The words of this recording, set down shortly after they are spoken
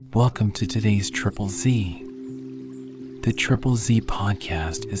Welcome to today's Triple Z. The Triple Z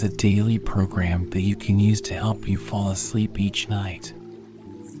podcast is a daily program that you can use to help you fall asleep each night.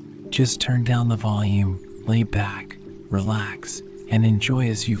 Just turn down the volume, lay back, relax, and enjoy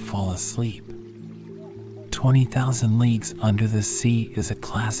as you fall asleep. 20,000 Leagues Under the Sea is a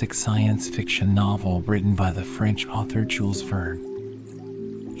classic science fiction novel written by the French author Jules Verne.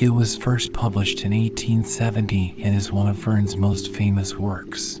 It was first published in 1870 and is one of Verne's most famous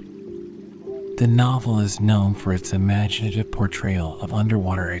works. The novel is known for its imaginative portrayal of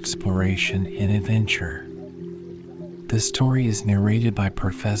underwater exploration and adventure. The story is narrated by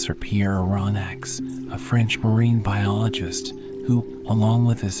Professor Pierre Aronnax, a French marine biologist who, along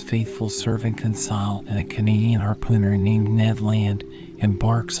with his faithful servant Consile and a Canadian harpooner named Ned Land,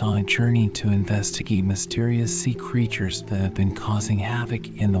 embarks on a journey to investigate mysterious sea creatures that have been causing havoc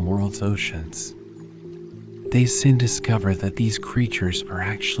in the world's oceans. They soon discover that these creatures are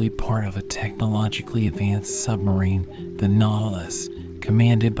actually part of a technologically advanced submarine, the Nautilus,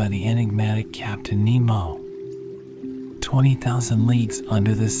 commanded by the enigmatic Captain Nemo. 20,000 Leagues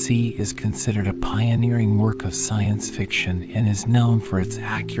Under the Sea is considered a pioneering work of science fiction and is known for its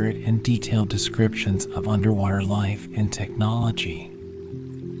accurate and detailed descriptions of underwater life and technology.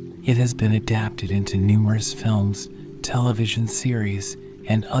 It has been adapted into numerous films, television series,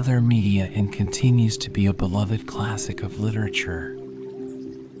 and other media and continues to be a beloved classic of literature.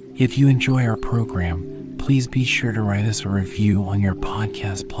 If you enjoy our program, please be sure to write us a review on your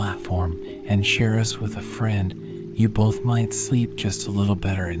podcast platform and share us with a friend. You both might sleep just a little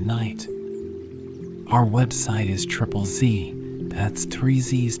better at night. Our website is Triple Z, that's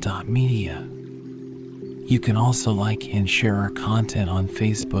 3zs.media. You can also like and share our content on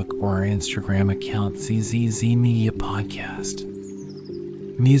Facebook or our Instagram account ZZZ Media Podcast.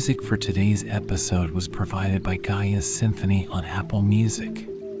 Music for today's episode was provided by Gaia's Symphony on Apple Music.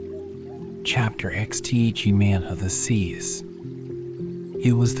 Chapter XTG Man of the Seas.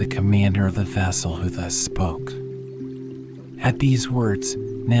 It was the commander of the vessel who thus spoke. At these words,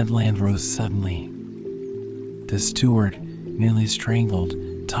 Ned Land rose suddenly. The steward, nearly strangled,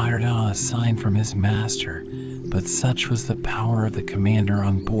 tired out a sign from his master, but such was the power of the commander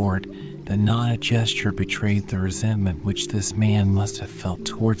on board that not a gesture betrayed the resentment which this man must have felt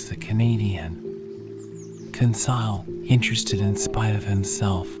towards the Canadian. Consile, interested in spite of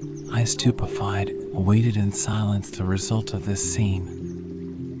himself, eyes stupefied, awaited in silence the result of this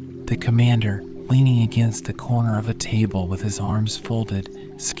scene. The commander, leaning against the corner of a table with his arms folded,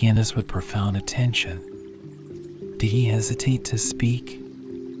 scanned us with profound attention. Did he hesitate to speak?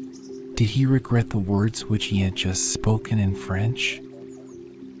 Did he regret the words which he had just spoken in French?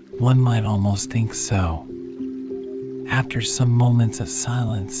 One might almost think so. After some moments of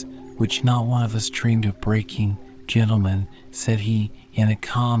silence, which not one of us dreamed of breaking, "Gentlemen," said he, in a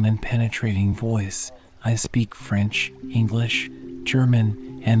calm and penetrating voice, "I speak French, English,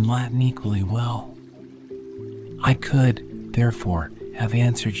 German, and Latin equally well. I could, therefore, have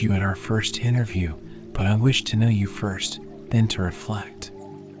answered you at our first interview, but I wish to know you first, then to reflect."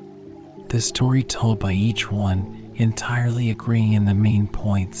 The story told by each one, entirely agreeing in the main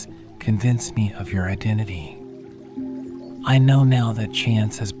points, convinced me of your identity. I know now that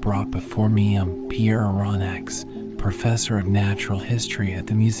chance has brought before me Pierre Aronnax, professor of natural history at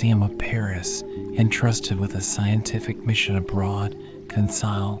the Museum of Paris, entrusted with a scientific mission abroad,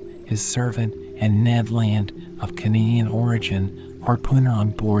 Consile, his servant, and Ned Land, of Canadian origin, harpooner on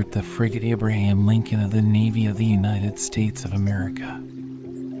board the frigate Abraham Lincoln of the Navy of the United States of America.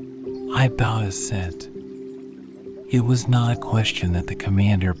 I bowed assent. It was not a question that the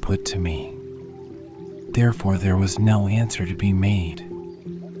commander put to me. Therefore there was no answer to be made.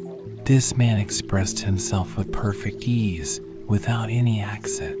 This man expressed himself with perfect ease, without any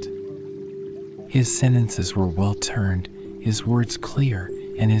accent. His sentences were well turned, his words clear,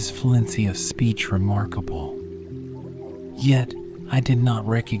 and his fluency of speech remarkable. Yet I did not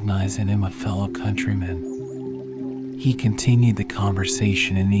recognize in him a fellow countryman. He continued the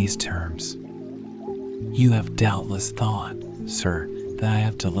conversation in these terms. "You have doubtless thought, sir, that I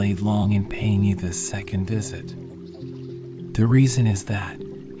have delayed long in paying you this second visit. The reason is that,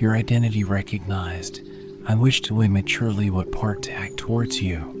 your identity recognized, I wish to weigh maturely what part to act towards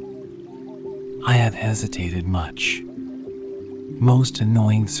you. I have hesitated much. Most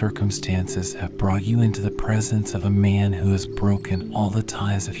annoying circumstances have brought you into the presence of a man who has broken all the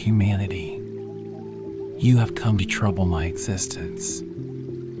ties of humanity. You have come to trouble my existence."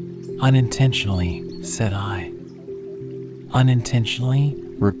 "Unintentionally," said I. "Unintentionally?"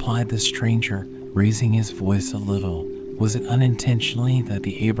 replied the stranger, raising his voice a little. "Was it unintentionally that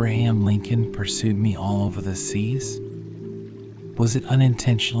the Abraham Lincoln pursued me all over the seas?" Was it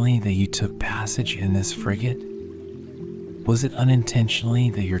unintentionally that you took passage in this frigate? Was it unintentionally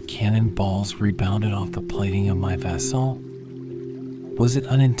that your cannonballs rebounded off the plating of my vessel? Was it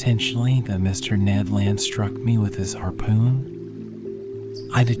unintentionally that Mr. Ned Land struck me with his harpoon?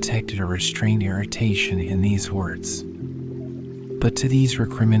 I detected a restrained irritation in these words. But to these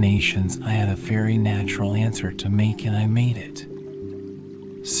recriminations I had a very natural answer to make, and I made it.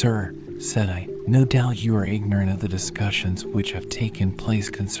 "Sir," said I, "no doubt you are ignorant of the discussions which have taken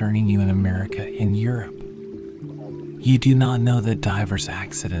place concerning you in America and Europe. You do not know that divers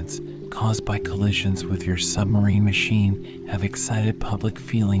accidents caused by collisions with your submarine machine have excited public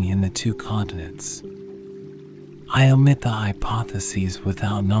feeling in the two continents. I omit the hypotheses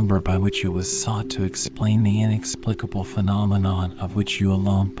without number by which it was sought to explain the inexplicable phenomenon of which you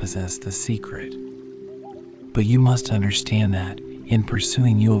alone possess the secret. But you must understand that, in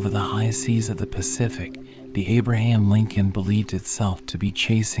pursuing you over the high seas of the Pacific, the Abraham Lincoln believed itself to be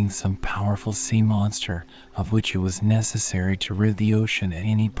chasing some powerful sea monster of which it was necessary to rid the ocean at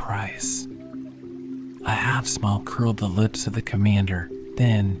any price." A half smile curled the lips of the commander.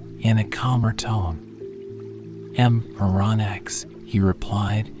 Then, in a calmer tone, "Moronics," he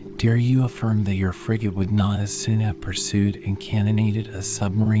replied, "dare you affirm that your frigate would not as soon have pursued and cannonaded a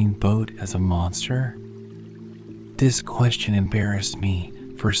submarine boat as a monster?" This question embarrassed me,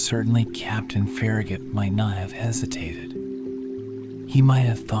 for certainly Captain Farragut might not have hesitated. He might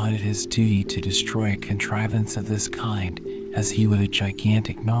have thought it his duty to destroy a contrivance of this kind, as he would a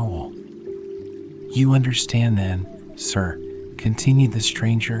gigantic narwhal. "You understand then, sir," continued the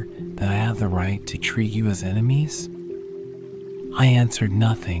stranger, "that I have the right to treat you as enemies?" I answered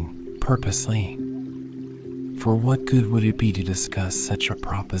nothing, purposely. For what good would it be to discuss such a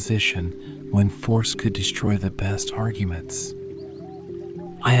proposition when force could destroy the best arguments?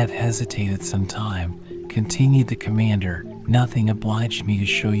 "I have hesitated some time," continued the commander. "Nothing obliged me to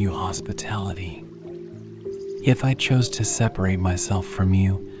show you hospitality. If I chose to separate myself from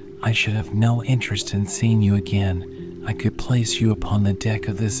you, I should have no interest in seeing you again. I could place you upon the deck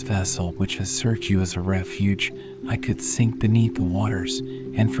of this vessel which has served you as a refuge. I could sink beneath the waters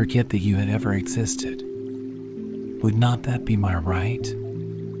and forget that you had ever existed. Would not that be my right?"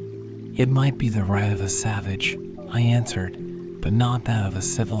 "It might be the right of a savage," I answered, "but not that of a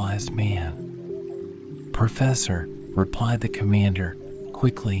civilized man." "Professor," replied the commander,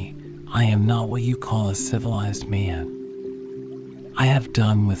 quickly, "I am not what you call a civilized man. I have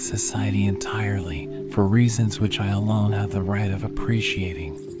done with society entirely, for reasons which I alone have the right of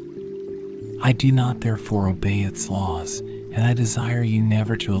appreciating. I do not therefore obey its laws, and I desire you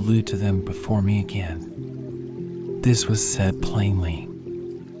never to allude to them before me again." This was said plainly.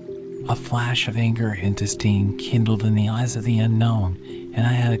 A flash of anger and disdain kindled in the eyes of the unknown, and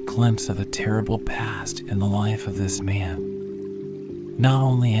I had a glimpse of a terrible past in the life of this man. Not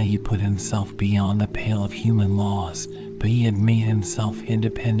only had he put himself beyond the pale of human laws, but he had made himself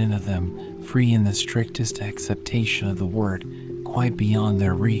independent of them, free in the strictest acceptation of the word, quite beyond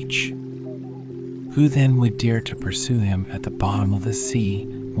their reach. Who then would dare to pursue him at the bottom of the sea,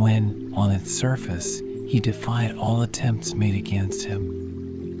 when, on its surface, he defied all attempts made against him?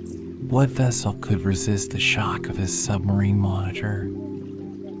 What vessel could resist the shock of his submarine monitor?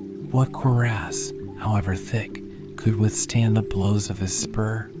 What cuirass, however thick, could withstand the blows of his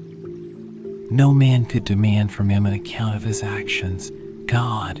spur? No man could demand from him an account of his actions.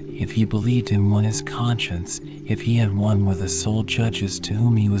 God, if he believed in one his conscience, if he had one were the sole judges to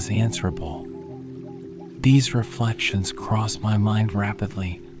whom he was answerable. These reflections crossed my mind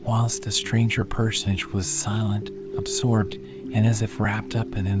rapidly, whilst the stranger personage was silent, absorbed, and as if wrapped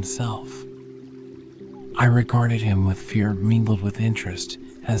up in himself. I regarded him with fear mingled with interest,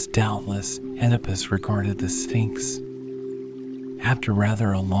 as doubtless Oedipus regarded the Sphinx. After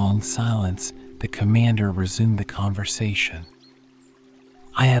rather a long silence, the commander resumed the conversation.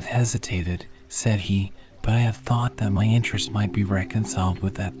 "I have hesitated," said he, "but I have thought that my interest might be reconciled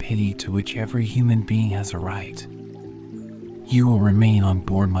with that pity to which every human being has a right. You will remain on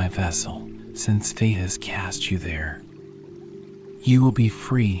board my vessel, since fate has cast you there. You will be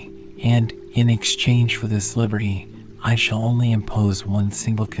free, and, in exchange for this liberty, I shall only impose one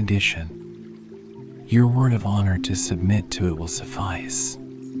single condition. Your word of honor to submit to it will suffice."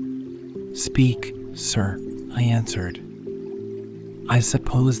 "Speak, sir," I answered. "I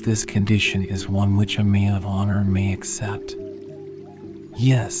suppose this condition is one which a man of honor may accept?"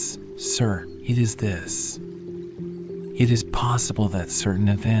 "Yes, sir, it is this. It is possible that certain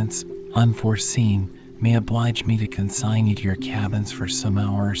events, unforeseen, may oblige me to consign you to your cabins for some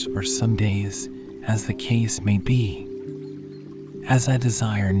hours or some days, as the case may be. As I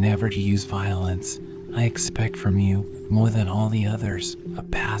desire never to use violence, I expect from you, more than all the others, a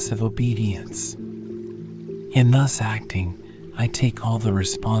passive obedience. In thus acting, I take all the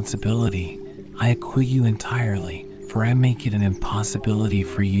responsibility. I acquit you entirely, for I make it an impossibility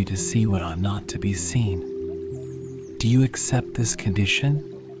for you to see what ought not to be seen. Do you accept this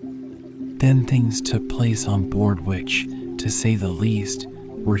condition? Then things took place on board which, to say the least,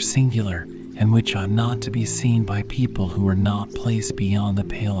 were singular, and which ought not to be seen by people who were not placed beyond the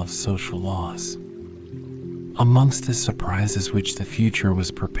pale of social laws. Amongst the surprises which the future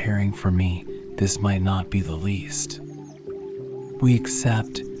was preparing for me, this might not be the least. We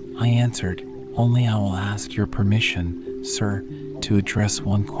accept, I answered, only I will ask your permission, sir, to address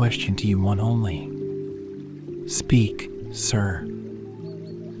one question to you, one only. Speak, sir.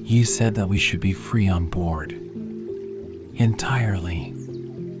 You said that we should be free on board. Entirely.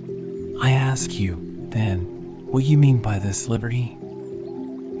 I ask you, then, what you mean by this liberty?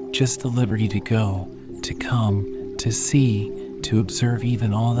 Just the liberty to go, to come, to see, to observe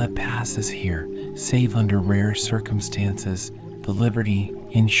even all that passes here, save under rare circumstances, the liberty,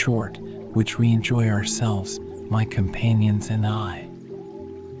 in short, which we enjoy ourselves, my companions and I.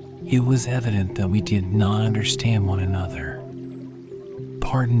 It was evident that we did not understand one another.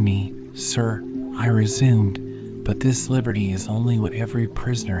 Pardon me, sir, I resumed, but this liberty is only what every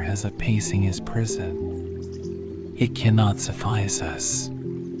prisoner has of pacing his prison. It cannot suffice us.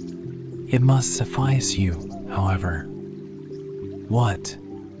 It must suffice you, however. What?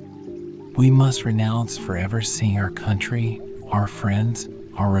 We must renounce forever seeing our country, our friends,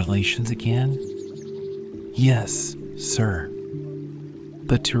 our relations again? Yes, sir.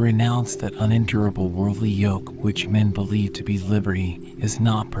 But to renounce that unendurable worldly yoke which men believe to be liberty is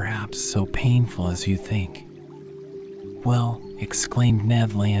not perhaps so painful as you think. Well, exclaimed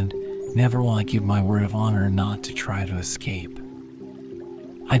Ned Land, never will I give my word of honor not to try to escape.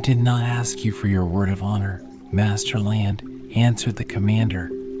 I did not ask you for your word of honor, Master Land, answered the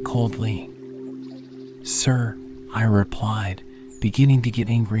commander, coldly. Sir, I replied, beginning to get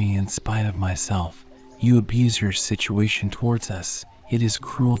angry in spite of myself, you abuse your situation towards us. It is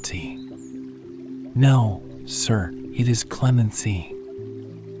cruelty. No, sir, it is clemency.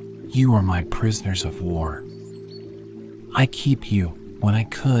 You are my prisoners of war. I keep you, when I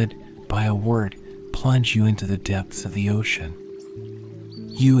could, by a word, plunge you into the depths of the ocean.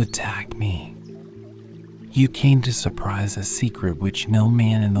 You attack me. You came to surprise a secret which no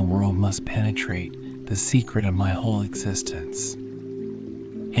man in the world must penetrate, the secret of my whole existence.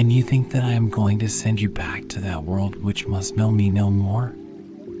 And you think that I am going to send you back to that world which must know me no more?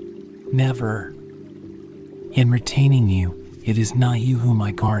 Never. In retaining you, it is not you whom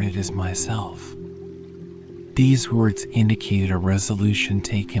I guard, it is myself. These words indicated a resolution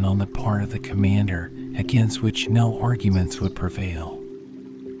taken on the part of the commander, against which no arguments would prevail.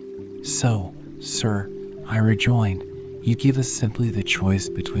 So, sir, I rejoined, you give us simply the choice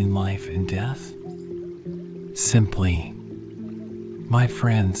between life and death? Simply. My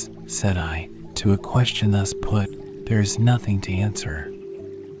friends, said I, to a question thus put, there is nothing to answer.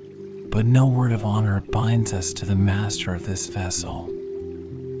 But no word of honor binds us to the master of this vessel.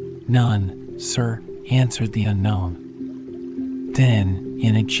 None, sir, answered the unknown. Then,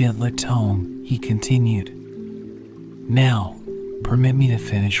 in a gentler tone, he continued, now, permit me to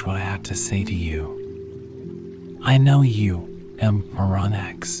finish what I have to say to you. I know you, M.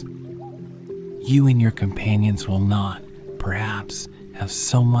 Moronex. You and your companions will not, perhaps, have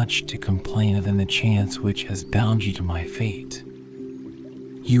so much to complain of in the chance which has bound you to my fate.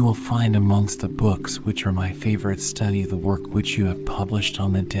 You will find amongst the books which are my favorite study the work which you have published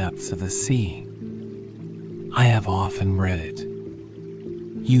on the depths of the sea. I have often read it.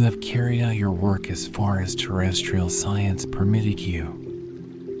 You have carried out your work as far as terrestrial science permitted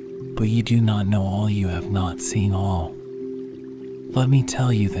you. But you do not know all, you have not seen all. Let me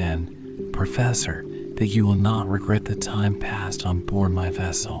tell you then, Professor, that you will not regret the time passed on board my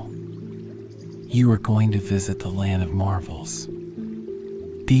vessel. You are going to visit the land of marvels.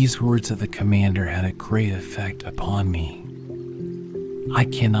 These words of the commander had a great effect upon me. I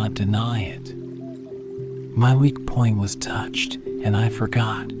cannot deny it. My weak point was touched, and I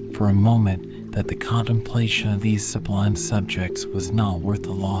forgot, for a moment, that the contemplation of these sublime subjects was not worth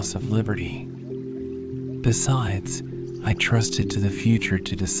the loss of liberty. Besides, I trusted to the future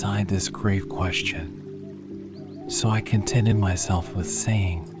to decide this grave question. So I contented myself with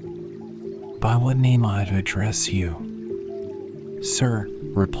saying, by what name I ought to address you? Sir,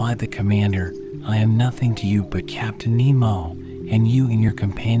 replied the commander, I am nothing to you but Captain Nemo, and you and your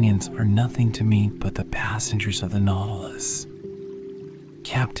companions are nothing to me but the passengers of the Nautilus.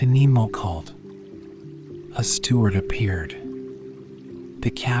 Captain Nemo called. A steward appeared. The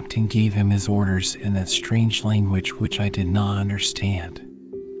captain gave him his orders in that strange language which I did not understand.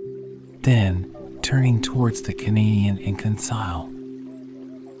 Then, turning towards the Canadian inconsolable,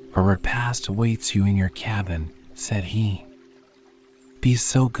 "A repast awaits you in your cabin," said he. "Be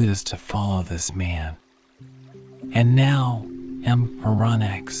so good as to follow this man. And now,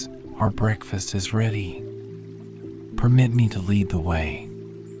 Moranax, our breakfast is ready. Permit me to lead the way."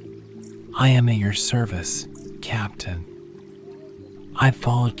 "I am at your service, Captain." I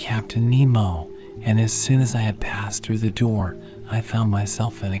followed Captain Nemo, and as soon as I had passed through the door, I found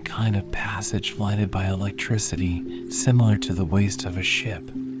myself in a kind of passage lighted by electricity, similar to the waist of a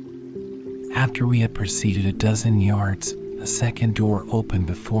ship. After we had proceeded a dozen yards, a second door opened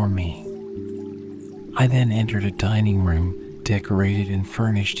before me. I then entered a dining room, decorated and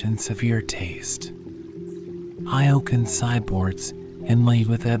furnished in severe taste. High oaken sideboards, inlaid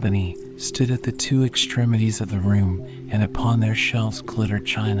with ebony, stood at the two extremities of the room, and upon their shelves glittered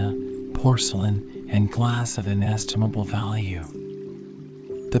china, porcelain, and glass of inestimable value.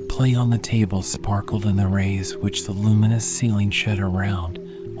 The plate on the table sparkled in the rays which the luminous ceiling shed around,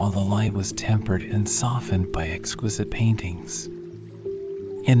 while the light was tempered and softened by exquisite paintings.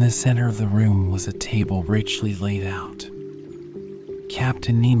 In the center of the room was a table richly laid out.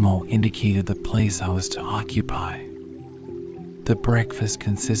 Captain Nemo indicated the place I was to occupy. The breakfast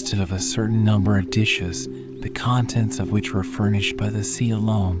consisted of a certain number of dishes, the contents of which were furnished by the sea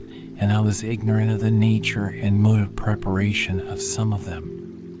alone, and I was ignorant of the nature and mode of preparation of some of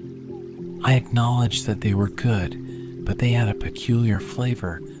them. I acknowledged that they were good, but they had a peculiar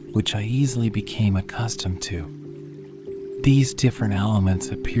flavor, which I easily became accustomed to. These different elements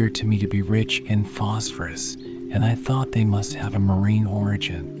appeared to me to be rich in phosphorus, and I thought they must have a marine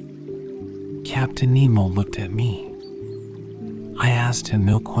origin. Captain Nemo looked at me. I asked him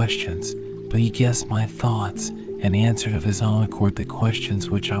no questions, but he guessed my thoughts and answered of his own accord the questions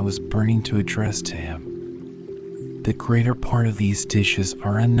which I was burning to address to him. "The greater part of these dishes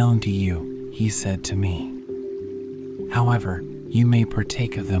are unknown to you," he said to me. "However, you may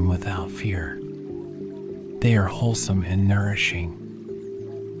partake of them without fear. They are wholesome and nourishing.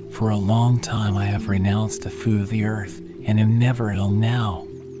 For a long time I have renounced the food of the earth, and am never ill now.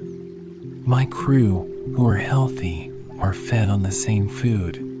 My crew, who are healthy, are fed on the same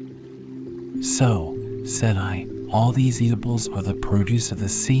food." "So," said I, "all these eatables are the produce of the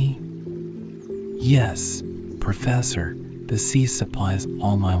sea?" "Yes, Professor, the sea supplies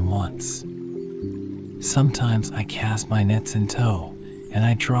all my wants. Sometimes I cast my nets in tow, and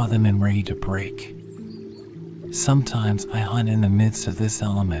I draw them in ready to break. Sometimes I hunt in the midst of this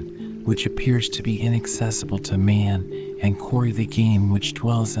element, which appears to be inaccessible to man, and quarry the game which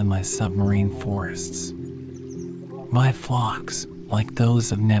dwells in my submarine forests. My flocks, like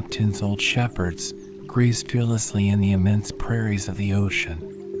those of Neptune's old shepherds, graze fearlessly in the immense prairies of the ocean.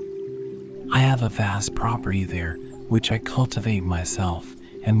 I have a vast property there, which I cultivate myself,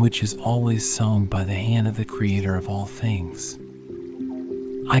 and which is always sown by the hand of the Creator of all things.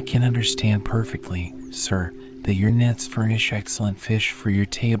 I can understand perfectly, sir, that your nets furnish excellent fish for your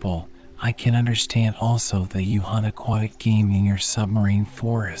table. I can understand also that you hunt aquatic game in your submarine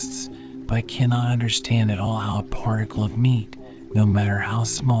forests, but I cannot understand at all how a particle of meat, no matter how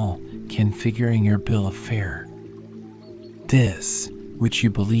small, can figure in your bill of fare. This, which you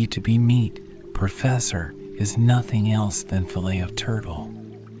believe to be meat, Professor, is nothing else than fillet of turtle.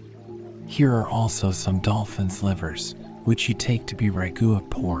 Here are also some dolphin's livers, which you take to be ragout of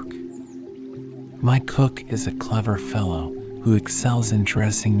pork. My cook is a clever fellow who excels in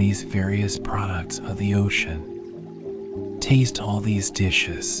dressing these various products of the ocean. Taste all these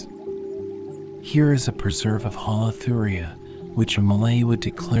dishes. Here is a preserve of holothuria, which a Malay would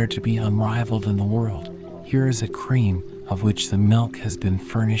declare to be unrivaled in the world. Here is a cream, of which the milk has been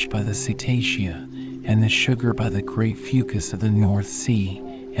furnished by the cetacea, and the sugar by the great fucus of the North Sea.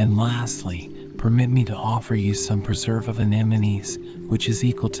 And lastly, permit me to offer you some preserve of anemones, which is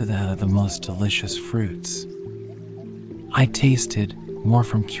equal to that of the most delicious fruits. I tasted, more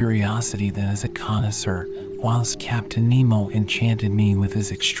from curiosity than as a connoisseur, whilst Captain Nemo enchanted me with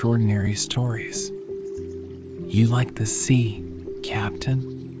his extraordinary stories. You like the sea,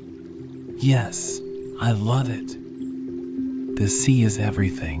 Captain? Yes, I love it. The sea is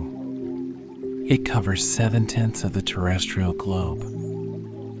everything. It covers 7/10 of the terrestrial globe.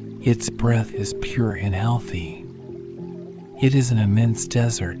 Its breath is pure and healthy. It is an immense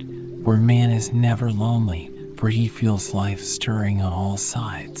desert where man is never lonely, for he feels life stirring on all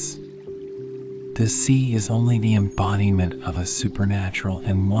sides. The sea is only the embodiment of a supernatural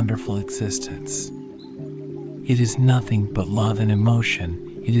and wonderful existence. It is nothing but love and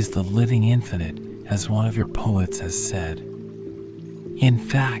emotion. It is the living infinite, as one of your poets has said. In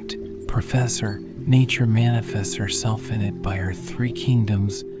fact, Professor, nature manifests herself in it by her three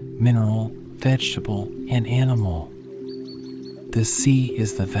kingdoms: mineral, vegetable, and animal. The sea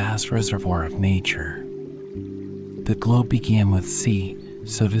is the vast reservoir of nature. The globe began with sea,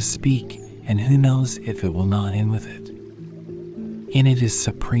 so to speak, and who knows if it will not end with it. In it is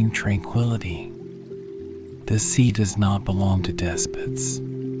supreme tranquility. The sea does not belong to despots.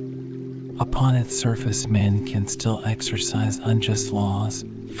 Upon its surface, men can still exercise unjust laws,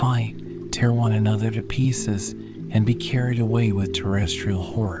 fight, tear one another to pieces, and be carried away with terrestrial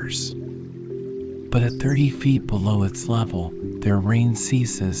horrors. But at 30 feet below its level, their reign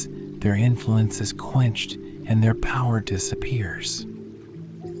ceases, their influence is quenched, and their power disappears.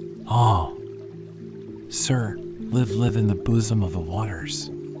 Ah, sir, live in the bosom of the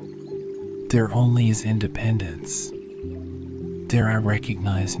waters. There only is independence. There I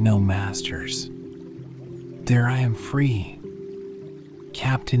recognize no masters. There I am free.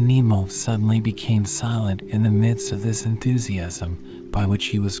 Captain Nemo suddenly became silent in the midst of this enthusiasm, by which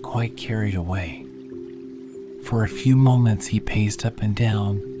he was quite carried away. For a few moments he paced up and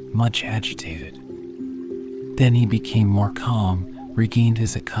down, much agitated. Then he became more calm, regained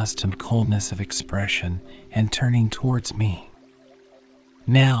his accustomed coldness of expression, and turning towards me.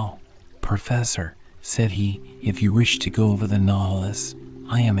 "Now, Professor," said he, "if you wish to go over the Nautilus,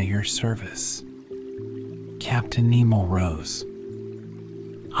 I am at your service." Captain Nemo rose.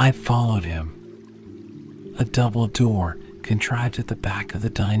 I followed him. A double door, contrived at the back of the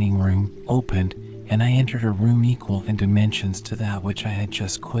dining room, opened, and I entered a room equal in dimensions to that which I had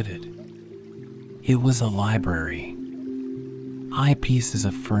just quitted. It was a library. High pieces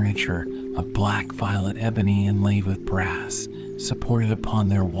of furniture of black violet ebony inlaid with brass supported upon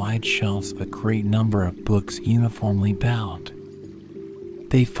their wide shelves a great number of books uniformly bound.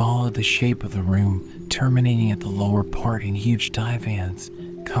 They followed the shape of the room, terminating at the lower part in huge divans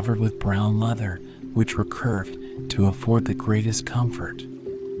covered with brown leather, which were curved to afford the greatest comfort.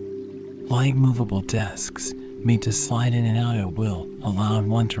 Light movable desks, made to slide in and out at will, allowed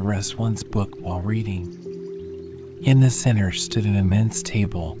one to rest one's book while reading. In the center stood an immense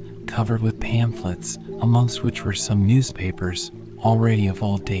table, covered with pamphlets, amongst which were some newspapers, already of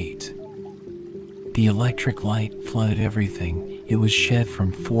old date. The electric light flooded everything. It was shed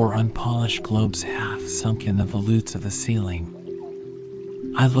from 4 unpolished globes half sunk in the volutes of the ceiling.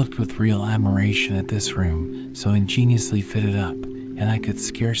 I looked with real admiration at this room, so ingeniously fitted up, and I could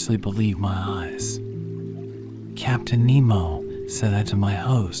scarcely believe my eyes. "Captain Nemo," said I to my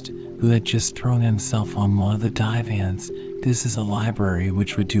host, who had just thrown himself on one of the divans, "this is a library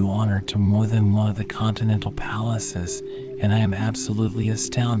which would do honor to more than one of the continental palaces, and I am absolutely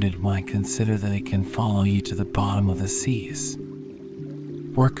astounded when I consider that it can follow you to the bottom of the seas.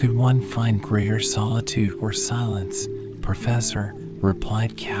 Where could one find greater solitude or silence, Professor?"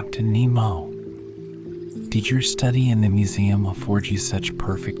 replied Captain Nemo. "Did your study in the museum afford you such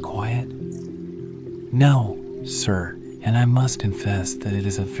perfect quiet?" "No, sir, and I must confess that it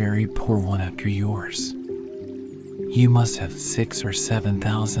is a very poor one after yours. You must have 6,000 or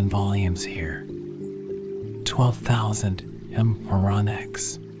 7,000 volumes here. 12,000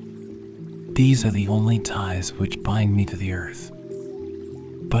 Mronics. These are the only ties which bind me to the earth."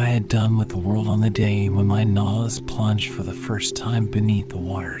 But I had done with the world on the day when my Nautilus plunged for the first time beneath the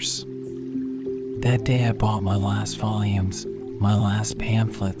waters. That day I bought my last volumes, my last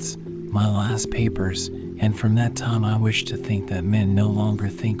pamphlets, my last papers, and from that time I wish to think that men no longer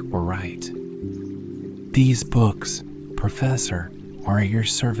think or write. These books, Professor, are at your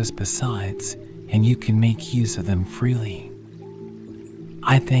service besides, and you can make use of them freely.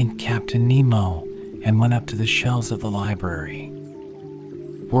 I thanked Captain Nemo and went up to the shelves of the library.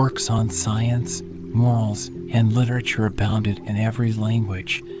 Works on science, morals, and literature abounded in every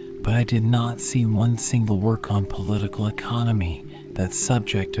language, but I did not see one single work on political economy. That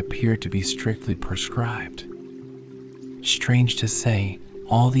subject appeared to be strictly prescribed. Strange to say,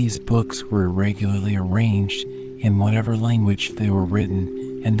 all these books were irregularly arranged in whatever language they were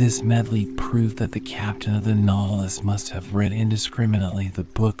written, and this medley proved that the captain of the Nautilus must have read indiscriminately the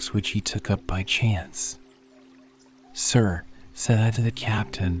books which he took up by chance. "Sir," said I to the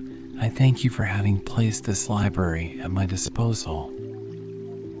captain, "I thank you for having placed this library at my disposal.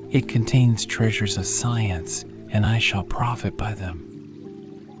 It contains treasures of science, and I shall profit by them."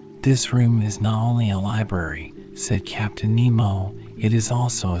 "This room is not only a library," said Captain Nemo, "it is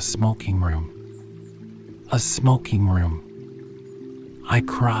also a smoking room." "A smoking room!" I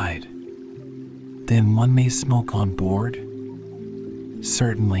cried. "Then one may smoke on board?"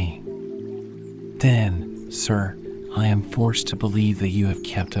 "Certainly." "Then, sir, I am forced to believe that you have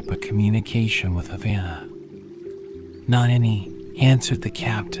kept up a communication with Havana." "Not any," answered the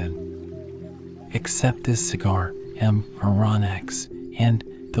captain. "Accept this cigar, M. Aronnax, and,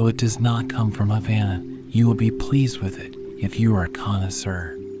 though it does not come from Havana, you will be pleased with it if you are a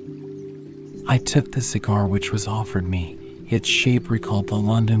connoisseur." I took the cigar which was offered me. Its shape recalled the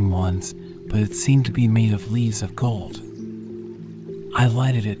London ones, but it seemed to be made of leaves of gold. I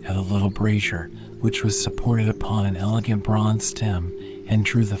lighted it at a little brazier, which was supported upon an elegant bronze stem, and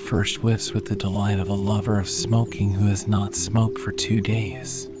drew the first whiffs with the delight of a lover of smoking who has not smoked for 2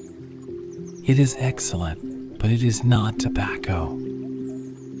 days. "It is excellent, but it is not tobacco."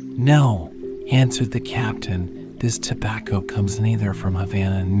 "No," answered the captain, "this tobacco comes neither from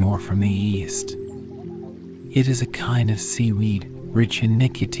Havana nor from the East. It is a kind of seaweed, rich in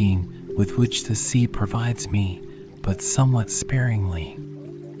nicotine, with which the sea provides me, but somewhat sparingly."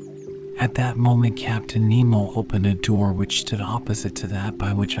 At that moment Captain Nemo opened a door which stood opposite to that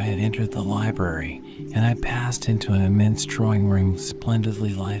by which I had entered the library, and I passed into an immense drawing room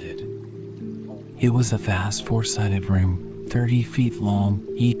splendidly lighted. It was a vast four-sided room, 30 feet long,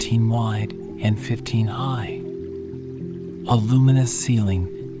 18 wide, and 15 high. A luminous ceiling,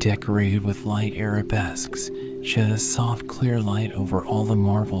 decorated with light arabesques, shed a soft clear light over all the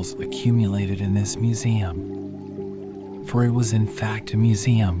marvels accumulated in this museum. For it was in fact a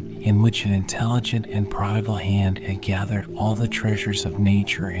museum in which an intelligent and prodigal hand had gathered all the treasures of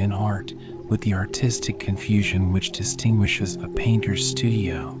nature and art with the artistic confusion which distinguishes a painter's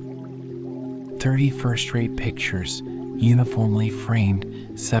studio. 30 first-rate pictures, uniformly framed,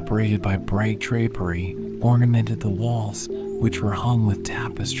 separated by bright drapery, ornamented the walls, which were hung with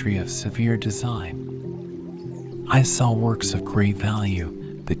tapestry of severe design. I saw works of great value,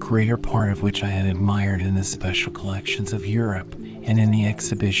 the greater part of which I had admired in the special collections of Europe and in the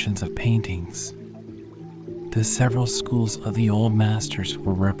exhibitions of paintings. The several schools of the old masters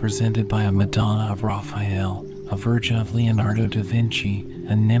were represented by a Madonna of Raphael, a Virgin of Leonardo da Vinci,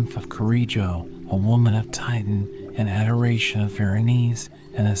 a Nymph of Correggio, a Woman of Titan, an Adoration of Veronese,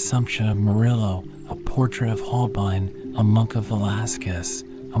 an Assumption of Murillo, a Portrait of Holbein, a Monk of Velasquez,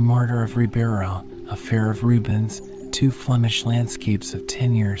 a Martyr of Ribera, a Fair of Rubens, 2 Flemish landscapes of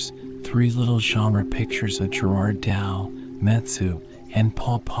Teniers, 3 little genre pictures of Gerard Dow, Metzu, and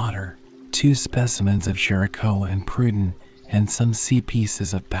Paul Potter, 2 specimens of Géricault and Prudhon, and some sea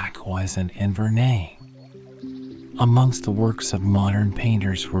pieces of Bakhuyzen and Verne. Amongst the works of modern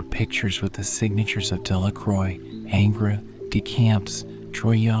painters were pictures with the signatures of Delacroix, Ingres, Decamps,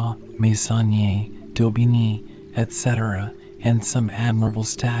 Troyat, Meissonier, Daubigny, etc., and some admirable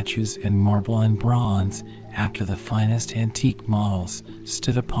statues in marble and bronze, after the finest antique models,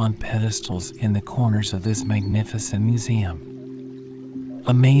 stood upon pedestals in the corners of this magnificent museum.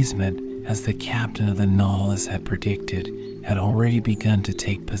 Amazement, as the captain of the Nautilus had predicted, had already begun to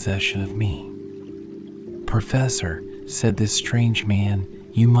take possession of me. "Professor," said this strange man,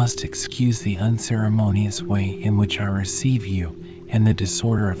 "you must excuse the unceremonious way in which I receive you, and the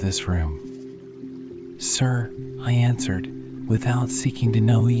disorder of this room." "Sir," I answered, "without seeking to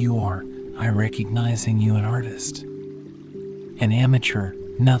know who you are, I recognize in you an artist." "An amateur,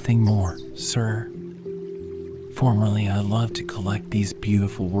 nothing more, sir. Formerly I loved to collect these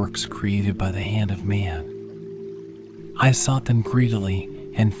beautiful works created by the hand of man. I sought them greedily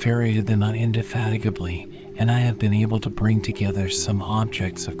and ferreted them out indefatigably, and I have been able to bring together some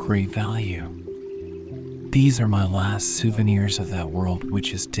objects of great value. These are my last souvenirs of that world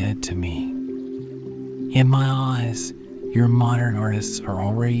which is dead to me. In my eyes, your modern artists are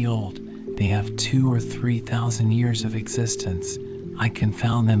already old. They have 2,000 or 3,000 years of existence. I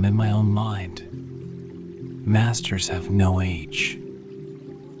confound them in my own mind. Masters have no age.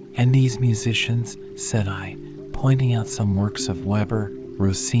 And these musicians," said I, pointing out some works of Weber,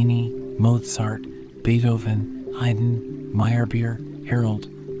 Rossini, Mozart, Beethoven, Haydn, Meyerbeer, Harold,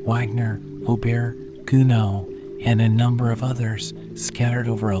 Wagner, Aubert, Gounod, and a number of others, scattered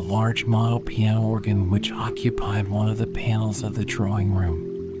over a large model piano organ which occupied one of the panels of the drawing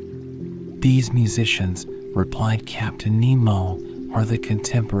room. "These musicians," replied Captain Nemo, "are the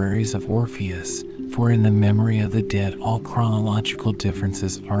contemporaries of Orpheus, for in the memory of the dead all chronological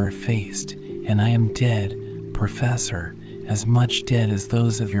differences are effaced, and I am dead, Professor, as much dead as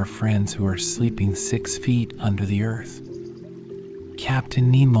those of your friends who are sleeping 6 feet under the earth."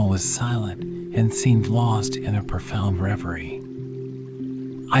 Captain Nemo was silent and seemed lost in a profound reverie.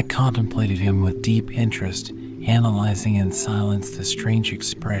 I contemplated him with deep interest, analyzing in silence the strange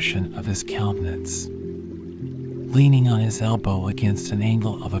expression of his countenance. Leaning on his elbow against an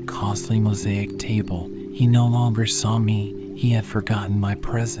angle of a costly mosaic table, he no longer saw me, he had forgotten my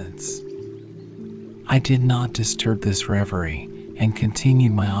presence. I did not disturb this reverie, and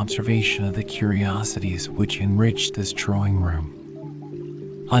continued my observation of the curiosities which enriched this drawing room.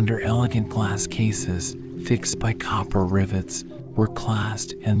 under elegant glass cases fixed by copper rivets, were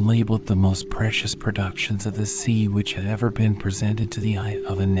classed and labeled the most precious productions of the sea which had ever been presented to the eye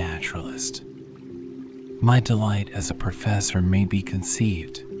of a naturalist. My delight as a professor may be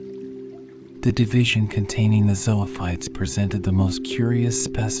conceived. The division containing the zoophytes presented the most curious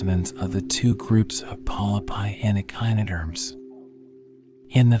specimens of the two groups of polypi and echinoderms.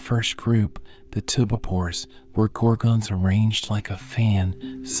 In the first group, the tubipores, were gorgons arranged like a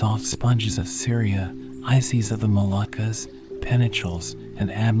fan, soft sponges of Syria, ices of the Moluccas, penicills,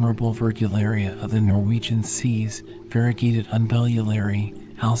 and admirable virgularia of the Norwegian seas, variegated unbellulari,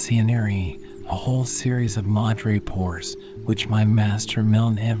 alcyonari, a whole series of madrepores, which my master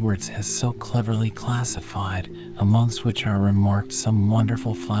Milne Edwards has so cleverly classified, amongst which are remarked some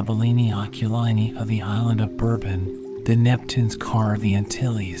wonderful Flabellini oculini of the island of Bourbon, the Neptune's car of the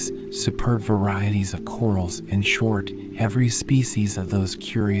Antilles, superb varieties of corals, in short, every species of those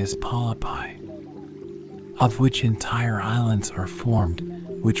curious polypi, of which entire islands are formed,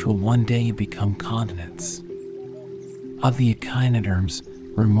 which will one day become continents. Of the echinoderms,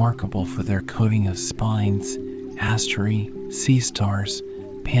 remarkable for their coating of spines, asterie, sea stars,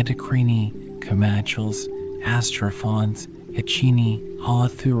 pantocrini, camachils, astrophons, echini,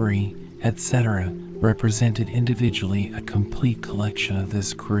 holothuri, etc., represented individually a complete collection of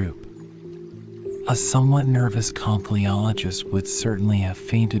this group. A somewhat nervous conchliologist would certainly have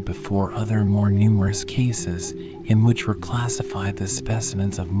fainted before other more numerous cases in which were classified the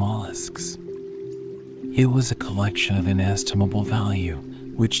specimens of mollusks. It was a collection of inestimable value,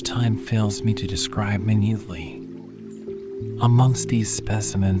 which time fails me to describe minutely. Amongst these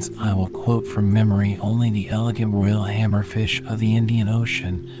specimens I will quote from memory only the elegant royal hammerfish of the Indian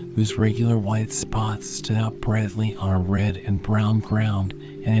Ocean, whose regular white spots stood out brightly on a red and brown ground,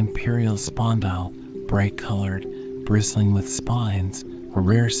 and imperial spondyle, bright-colored, bristling with spines, a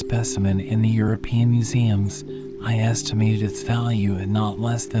rare specimen in the European museums. I estimated its value at not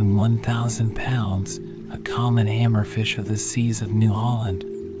less than £1,000, a common hammerfish of the seas of New Holland,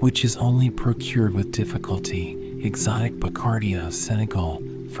 which is only procured with difficulty, exotic Picardia of Senegal,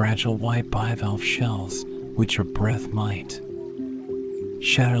 fragile white bivalve shells, which a breath might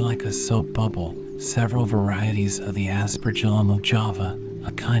shatter like a soap bubble, several varieties of the Aspergillum of Java,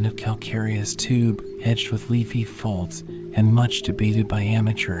 a kind of calcareous tube edged with leafy folds, and much debated by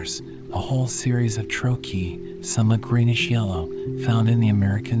amateurs, a whole series of trochee, some a greenish yellow, found in the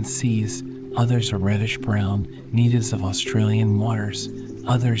American seas, others a reddish brown, natives of Australian waters,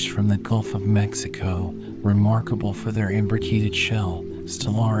 others from the Gulf of Mexico, remarkable for their imbricated shell,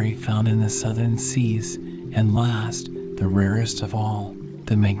 stellari found in the southern seas, and last, the rarest of all,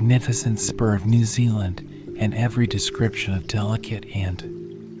 the magnificent spur of New Zealand, and every description of delicate and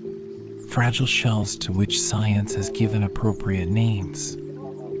fragile shells to which science has given appropriate names.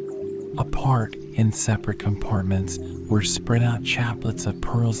 Apart, in separate compartments, were spread out chaplets of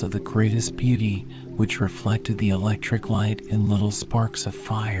pearls of the greatest beauty, which reflected the electric light in little sparks of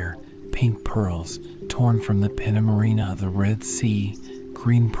fire, pink pearls, torn from the Pinamarina of the Red Sea,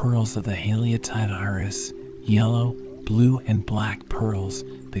 green pearls of the Haliotide iris, yellow, blue, and black pearls,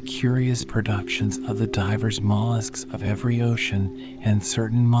 the curious productions of the divers mollusks of every ocean, and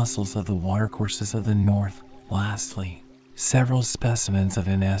certain mussels of the watercourses of the north. Lastly, several specimens of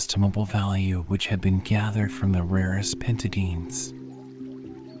inestimable value which had been gathered from the rarest pentadines.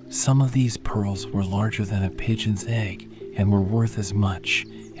 Some of these pearls were larger than a pigeon's egg, and were worth as much,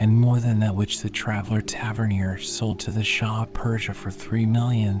 and more than that which the traveler Tavernier sold to the Shah of Persia for 3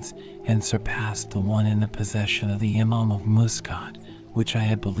 millions, and surpassed the one in the possession of the Imam of Muscat, which I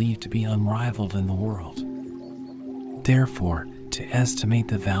had believed to be unrivaled in the world. Therefore, to estimate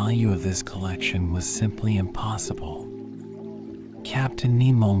the value of this collection was simply impossible. Captain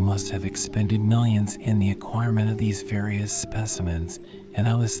Nemo must have expended millions in the acquirement of these various specimens, and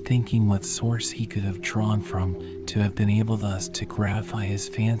I was thinking what source he could have drawn from to have been able thus to gratify his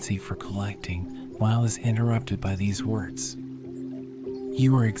fancy for collecting, while I was interrupted by these words.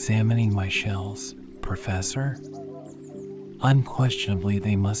 "You are examining my shells, Professor?" Unquestionably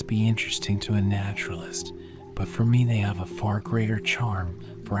they must be interesting to a naturalist, but for me they have a far greater charm,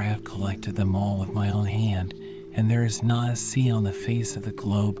 for I have collected them all with my own hand, and there is not a sea on the face of the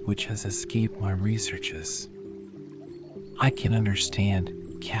globe which has escaped my researches. I can understand,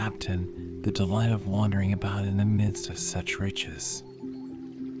 Captain, the delight of wandering about in the midst of such riches.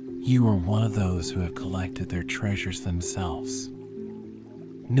 You are one of those who have collected their treasures themselves.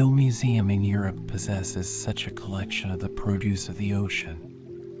 No museum in Europe possesses such a collection of the produce of the ocean.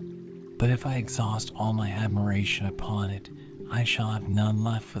 But if I exhaust all my admiration upon it, I shall have none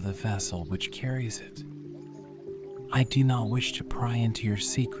left for the vessel which carries it. I do not wish to pry into your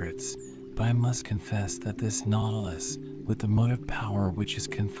secrets, but I must confess that this Nautilus, with the motive power which is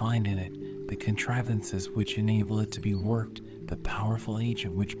confined in it, the contrivances which enable it to be worked, the powerful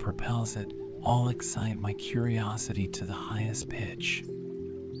agent which propels it, all excite my curiosity to the highest pitch.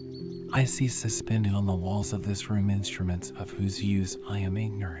 I see suspended on the walls of this room instruments of whose use I am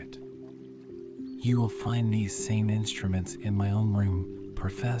ignorant. You will find these same instruments in my own room,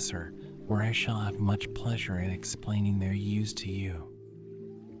 Professor, where I shall have much pleasure in explaining their use to you.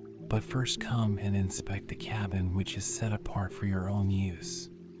 But first come and inspect the cabin which is set apart for your own use.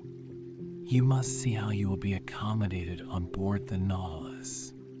 You must see how you will be accommodated on board the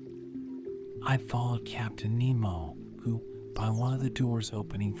Nautilus. I followed Captain Nemo, who, by one of the doors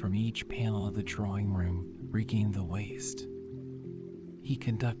opening from each panel of the drawing room, regained the waist. He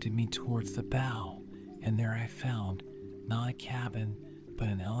conducted me towards the bow, and there I found, not a cabin, but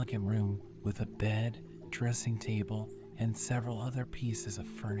an elegant room with a bed, dressing table, and several other pieces of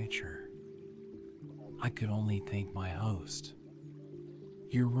furniture. I could only thank my host.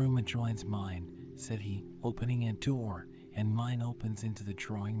 Your room adjoins mine, said he, opening a door, and mine opens into the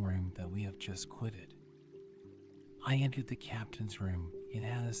drawing room that we have just quitted. I entered the captain's room. It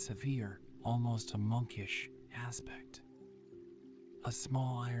had a severe, almost a monkish, aspect. A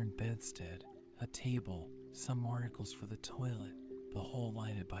small iron bedstead, a table, some articles for the toilet, the whole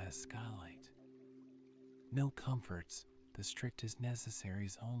lighted by a skylight. No comforts, the strictest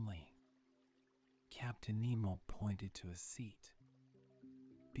necessaries only. Captain Nemo pointed to a seat.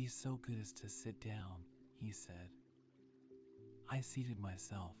 Be so good as to sit down, he said. I seated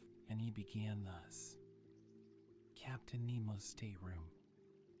myself, and he began thus. Captain Nemo's stateroom